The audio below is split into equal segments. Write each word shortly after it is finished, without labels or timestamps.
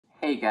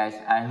Hey guys,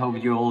 I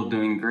hope you're all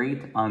doing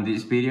great. On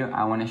this video,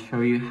 I want to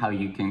show you how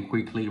you can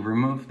quickly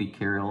remove the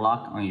carrier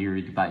lock on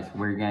your device.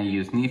 We're going to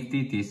use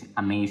Nifty, this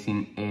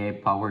amazing AI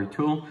power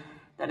tool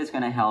that is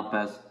going to help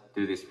us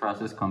do this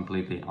process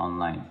completely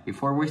online.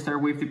 Before we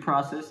start with the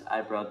process,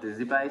 I brought this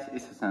device.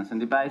 It's a Samsung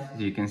device. As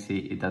you can see,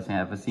 it doesn't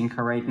have a SIM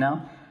card right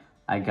now.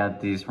 I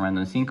got this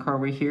random SIM card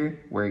over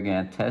here. We're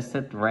going to test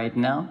it right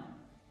now.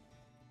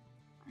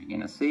 You're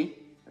going to see.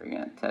 We're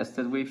going to test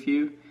it with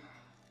you.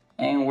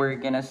 And we're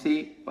gonna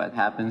see what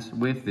happens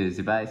with this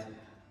device.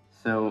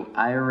 So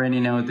I already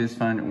know this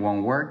phone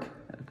won't work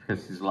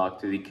because it's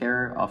locked to the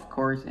carrier, of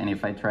course, and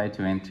if I try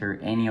to enter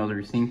any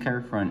other SIM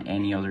card from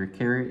any other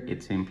carrier,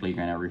 it's simply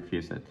gonna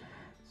refuse it.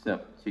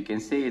 So as you can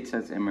see, it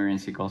says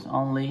emergency calls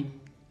only.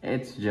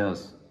 It's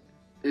just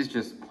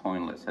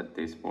pointless at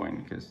this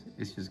point because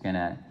it's just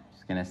gonna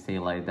stay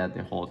like that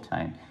the whole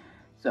time.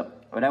 So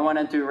what I want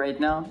to do right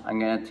now, I'm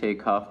going to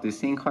take off the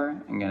SIM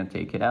card, I'm going to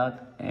take it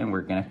out, and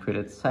we're going to put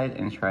it aside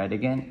and try it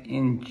again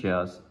in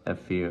just a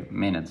few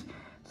minutes.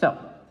 So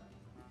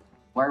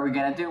what are we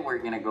going to do? We're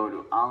going to go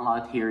to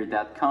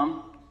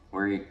unlockhere.com.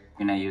 We're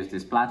going to use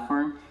this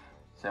platform.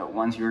 So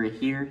once you're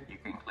here, you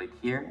can click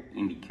here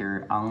in the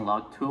carrier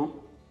unlock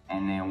tool,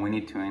 and then we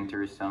need to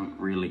enter some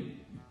really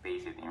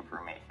basic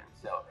information.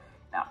 So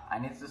now I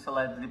need to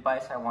select the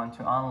device I want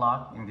to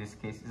unlock. In this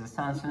case, it's a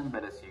Samsung,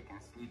 but as you can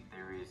see,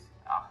 there is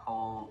a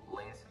whole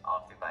list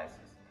of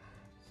devices.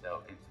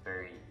 So it's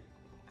very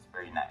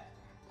nice.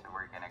 So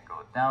we're gonna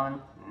go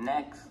down.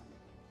 Next,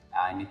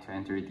 I need to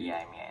enter the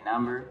IMEI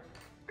number.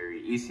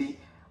 Very easy.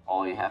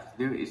 All you have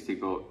to do is to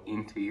go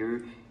into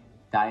your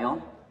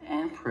dial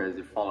and press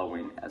the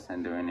following as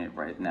I'm doing it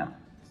right now.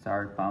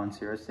 Start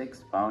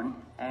 #06 pound,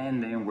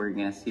 and then we're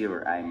gonna see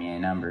our IMEI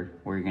number.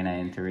 We're gonna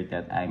enter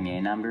that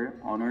IMEI number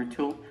on our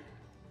tool,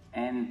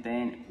 and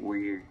then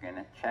we're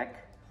gonna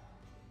check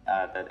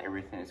that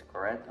everything is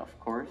correct, of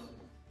course.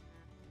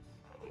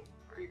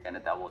 We're gonna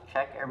double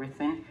check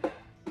everything.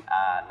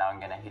 Now I'm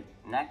gonna hit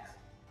next.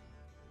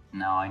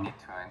 Now I need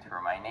to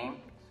enter my name,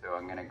 so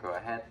I'm gonna go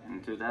ahead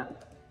and do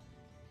that.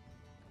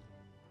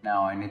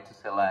 Now I need to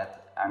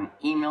select an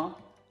email.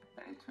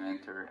 I need to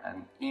enter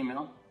an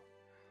email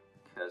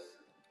because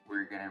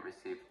we're gonna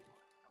receive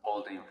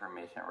all the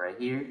information right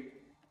here.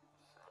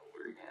 So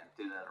we're gonna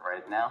do that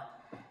right now.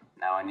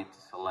 Now I need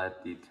to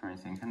select the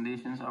terms and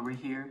conditions over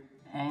here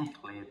and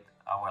click,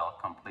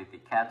 complete the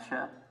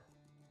CAPTCHA.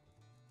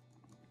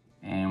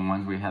 And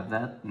once we have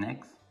that,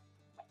 next,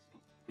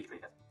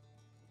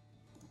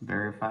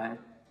 verify,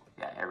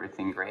 yeah,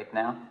 everything great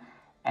now,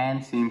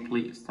 and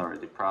simply start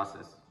the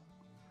process.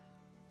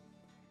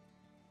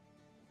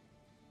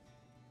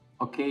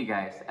 Okay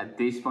guys, at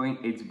this point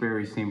it's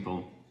very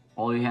simple.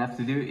 All you have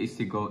to do is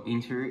to go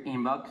into your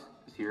inbox,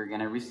 so you're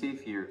gonna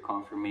receive your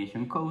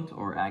confirmation code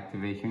or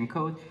activation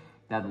code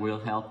that will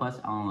help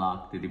us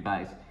unlock the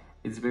device.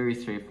 It's very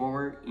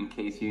straightforward. In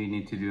case you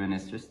need to do an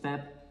extra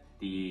step,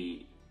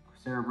 the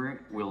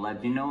server will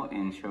let you know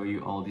and show you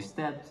all the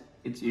steps.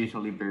 It's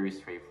usually very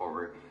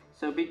straightforward.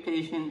 So be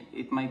patient,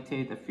 it might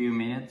take a few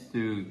minutes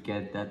to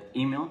get that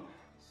email.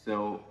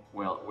 So,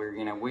 well, we're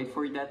gonna wait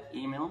for that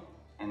email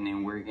and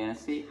then we're gonna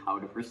see how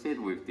to proceed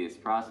with this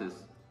process.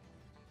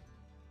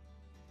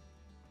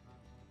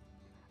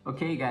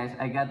 Okay guys,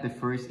 I got the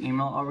first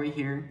email over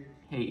here.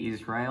 Hey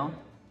Israel.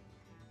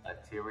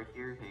 Let's see over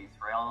here. Hey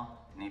Israel,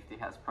 Nifty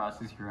has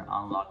processed your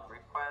unlock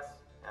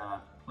request.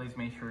 Please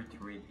make sure to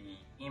read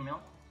the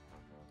email.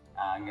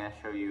 I'm gonna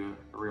show you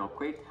real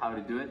quick how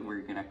to do it.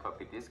 We're gonna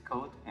copy this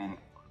code and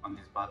on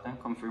this button,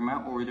 confirm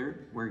my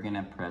order, we're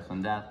gonna press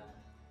on that.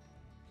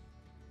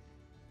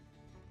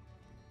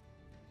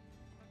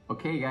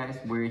 Okay guys,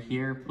 we're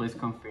here. Please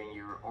confirm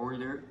your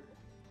order.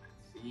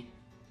 Let's see.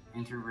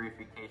 Enter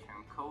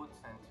verification code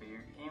sent to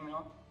your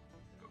email.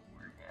 So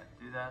we're gonna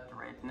do that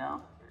right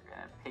now. We're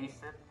gonna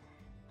paste it.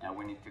 Now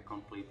we need to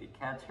complete the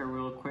CAPTCHA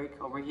real quick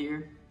over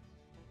here.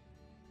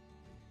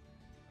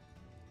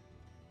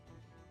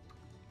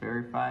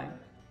 Verify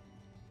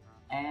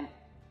and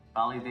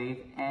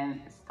validate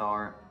and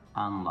start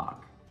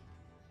unlock.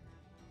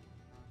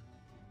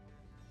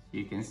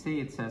 You can see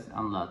it says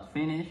unlock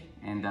finish,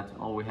 and that's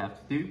all we have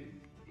to do.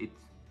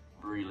 It's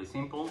really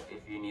simple.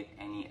 If you need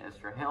any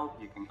extra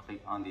help, you can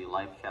click on the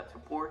live chat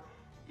support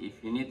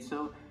if you need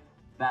so.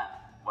 But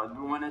what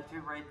we want to do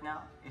right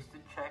now is to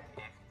check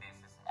if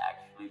this is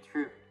actually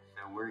true.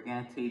 So we're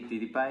gonna take the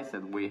device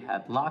that we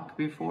had locked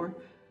before,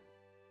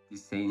 the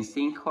same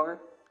SIM card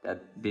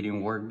that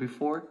didn't work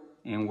before,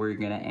 and we're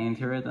gonna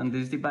enter it on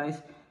this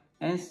device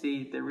and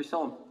see the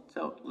result.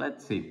 So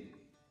let's see.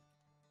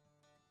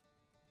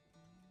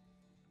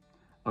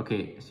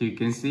 Okay, so you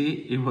can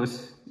see it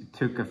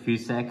took a few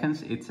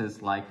seconds. It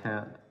says like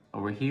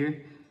over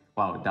here.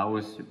 Wow, that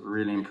was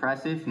really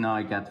impressive. Now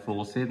I got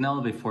full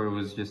signal. Before it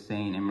was just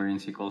saying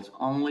emergency calls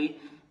only,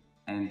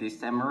 and this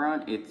time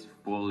around it's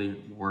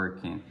fully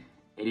working.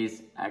 It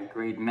is a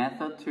great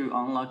method to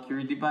unlock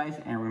your device,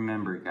 and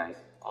remember guys,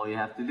 all you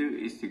have to do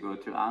is to go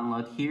to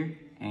unlock here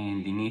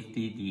and the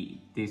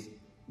Nifty, this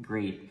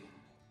great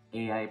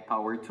AI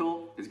power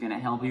tool is gonna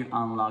help you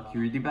unlock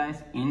your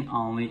device in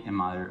only a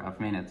matter of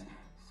minutes.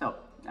 So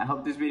I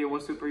hope this video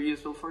was super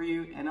useful for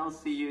you, and I'll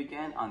see you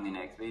again on the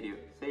next video.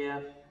 See ya!